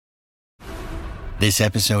This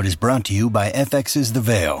episode is brought to you by FX's The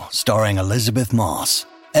Veil, starring Elizabeth Moss.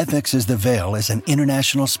 FX's The Veil is an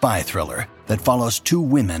international spy thriller that follows two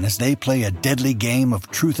women as they play a deadly game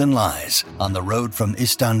of truth and lies on the road from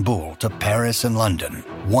Istanbul to Paris and London.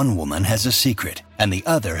 One woman has a secret, and the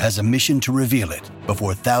other has a mission to reveal it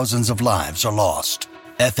before thousands of lives are lost.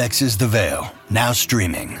 FX's The Veil, now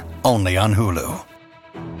streaming, only on Hulu.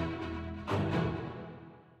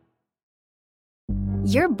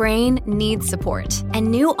 Your brain needs support, and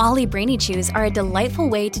new Ollie Brainy Chews are a delightful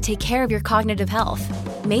way to take care of your cognitive health.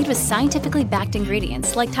 Made with scientifically backed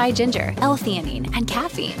ingredients like Thai ginger, L-theanine, and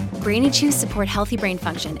caffeine, Brainy Chews support healthy brain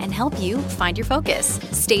function and help you find your focus,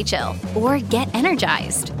 stay chill, or get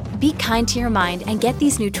energized. Be kind to your mind and get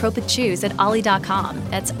these nootropic chews at ollie.com.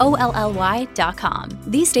 That's OLLY.com.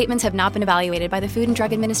 These statements have not been evaluated by the Food and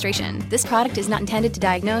Drug Administration. This product is not intended to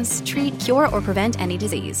diagnose, treat, cure, or prevent any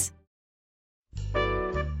disease.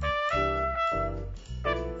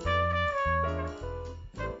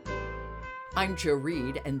 I'm Joe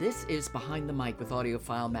Reed, and this is Behind the Mic with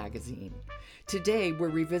AudioFile magazine. Today, we're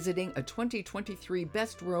revisiting a 2023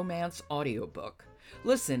 Best Romance audiobook.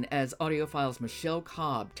 Listen as AudioFile's Michelle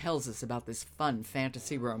Cobb tells us about this fun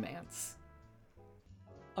fantasy romance.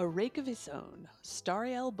 A Rake of His Own,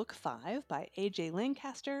 Stariel Book 5 by A.J.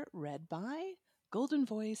 Lancaster, read by Golden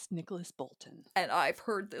Voice Nicholas Bolton. And I've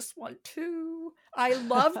heard this one too. I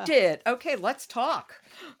loved it. Okay, let's talk.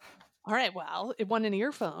 All right, well, it won in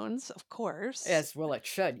earphones, of course. As well it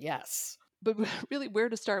should, yes. But really, where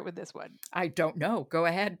to start with this one? I don't know. Go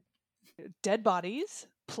ahead. Dead bodies,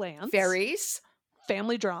 plants. Fairies.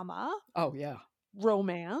 Family drama. Oh, yeah.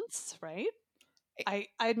 Romance, right? I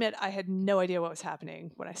admit I had no idea what was happening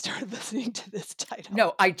when I started listening to this title.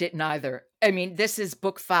 No, I didn't either. I mean, this is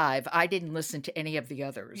book 5. I didn't listen to any of the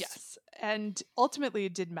others. Yes, and ultimately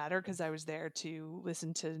it didn't matter because I was there to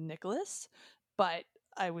listen to Nicholas, but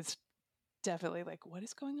I was definitely like, what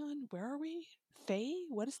is going on? Where are we? Faye?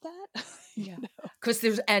 What is that? Yeah. Because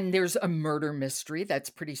there's a murder mystery that's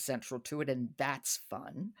pretty central to it, and that's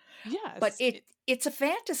fun. Yes. But it's a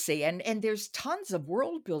fantasy, and there's tons of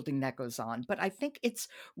world building that goes on. But I think it's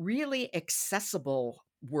really accessible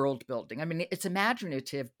world building. I mean, it's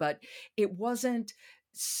imaginative, but it wasn't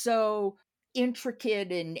so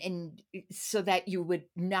intricate and so that you would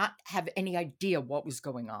not have any idea what was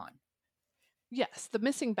going on. Yes, the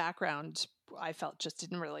missing background, I felt, just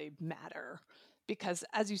didn't really matter because,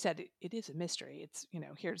 as you said, it is a mystery. It's,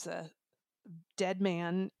 here's a dead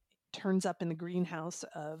man turns up in the greenhouse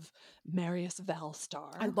of Marius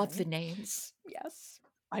Valstar. I love the names. Yes.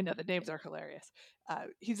 I know, the names are hilarious.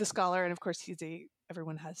 He's a scholar, and of course,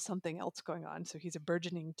 everyone has something else going on, so he's a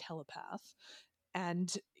burgeoning telepath. And,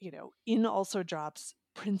 in also drops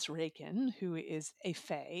Prince Raken, who is a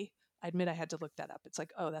fae. I admit I had to look that up. It's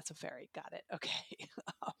like, oh, that's a fairy. Got it. Okay.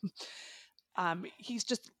 He's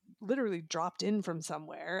just literally dropped in from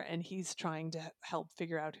somewhere, and he's trying to help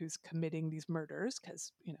figure out who's committing these murders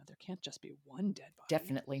because, there can't just be one dead body.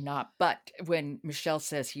 Definitely not. But when Michelle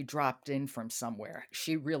says he dropped in from somewhere,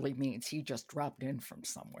 she really means he just dropped in from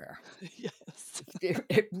somewhere. Yes.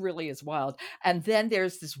 It really is wild. And then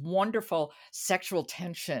there's this wonderful sexual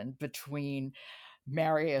tension between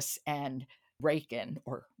Marius and Raken,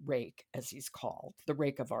 or Rake as he's called, the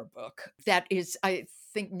Rake of our book. That is, I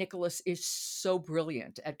think Nicholas is so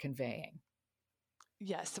brilliant at conveying.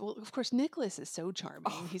 Yes. Well, of course, Nicholas is so charming.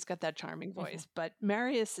 Oh. He's got that charming voice, but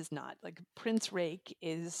Marius is not. Like, Prince Rake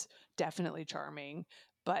is definitely charming,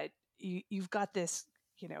 but you've got this,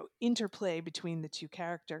 interplay between the two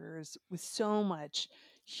characters with so much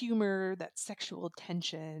humor, that sexual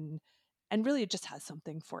tension, and really it just has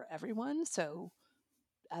something for everyone. So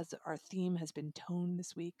as our theme has been tone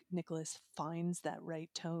this week, Nicholas finds that right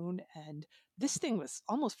tone, and this thing was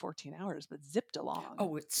almost 14 hours, but zipped along.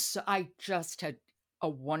 Oh, I just had a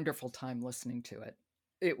wonderful time listening to it.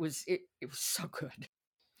 It was so good.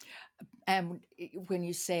 And when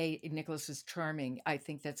you say Nicholas is charming, I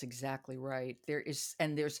think that's exactly right. There's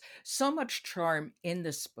so much charm in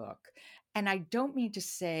this book. And I don't mean to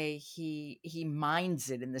say he minds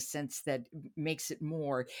it in the sense that makes it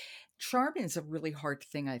more. Charm is a really hard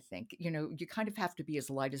thing, I think. You kind of have to be as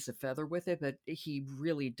light as a feather with it, but he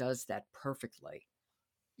really does that perfectly.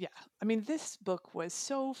 Yeah. I mean, this book was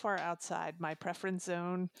so far outside my preference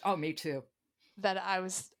zone. Oh, me too. That I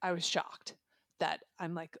was shocked. That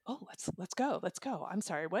I'm like, oh, let's go. I'm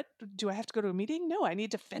sorry, what? Do I have to go to a meeting? No, I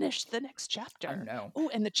need to finish the next chapter. I know. Oh,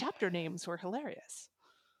 and the chapter names were hilarious.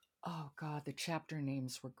 Oh, God, the chapter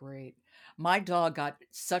names were great. My dog got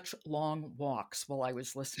such long walks while I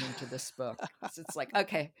was listening to this book. It's like,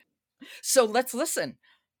 okay, so let's listen.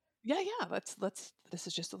 Yeah, let's this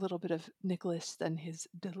is just a little bit of Nicholas and his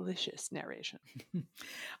delicious narration.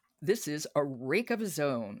 This is A Rake of His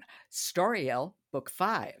Own, Storiel, Book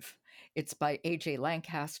 5. It's by A.J.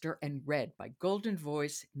 Lancaster and read by Golden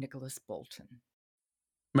Voice Nicholas Bolton.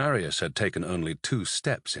 Marius had taken only 2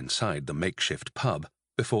 steps inside the makeshift pub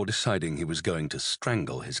before deciding he was going to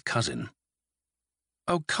strangle his cousin.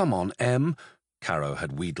 "Oh, come on, Em," Caro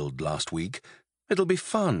had wheedled last week. "It'll be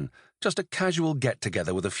fun, just a casual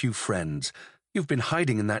get-together with a few friends. You've been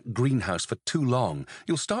hiding in that greenhouse for too long.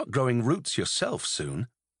 You'll start growing roots yourself soon."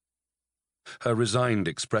 Her resigned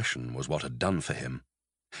expression was what had done for him.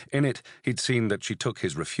 In it, he'd seen that she took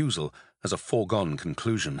his refusal as a foregone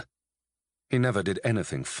conclusion. He never did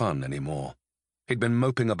anything fun anymore. He'd been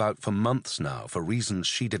moping about for months now for reasons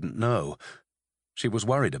she didn't know. She was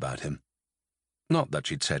worried about him. Not that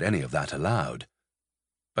she'd said any of that aloud.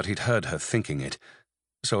 But he'd heard her thinking it,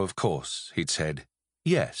 so of course he'd said,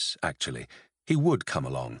 yes, actually, he would come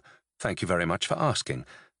along. Thank you very much for asking.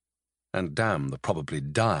 And damn the probably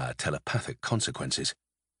dire telepathic consequences.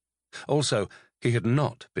 Also, he had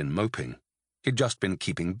not been moping. He'd just been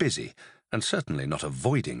keeping busy, and certainly not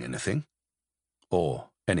avoiding anything. Or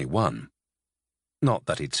anyone. Not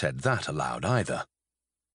that he'd said that aloud either.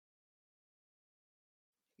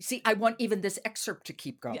 See, I want even this excerpt to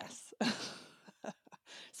keep going. Yes.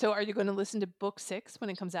 So are you going to listen to book 6 when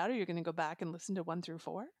it comes out, or are you going to go back and listen to 1 through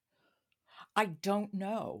 4? I don't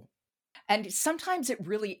know. And sometimes it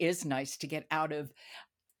really is nice to get out of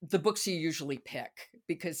the books you usually pick,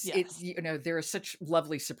 because it's, there are such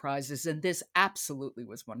lovely surprises, and this absolutely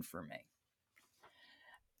was one for me.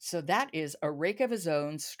 So that is A Rake of His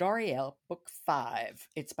Own, Storiel, Book 5.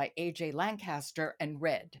 It's by A.J. Lancaster and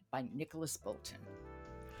read by Nicholas Bolton.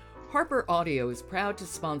 Harper Audio is proud to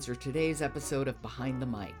sponsor today's episode of Behind the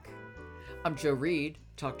Mic. I'm Jo Reed.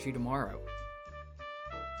 Talk to you tomorrow.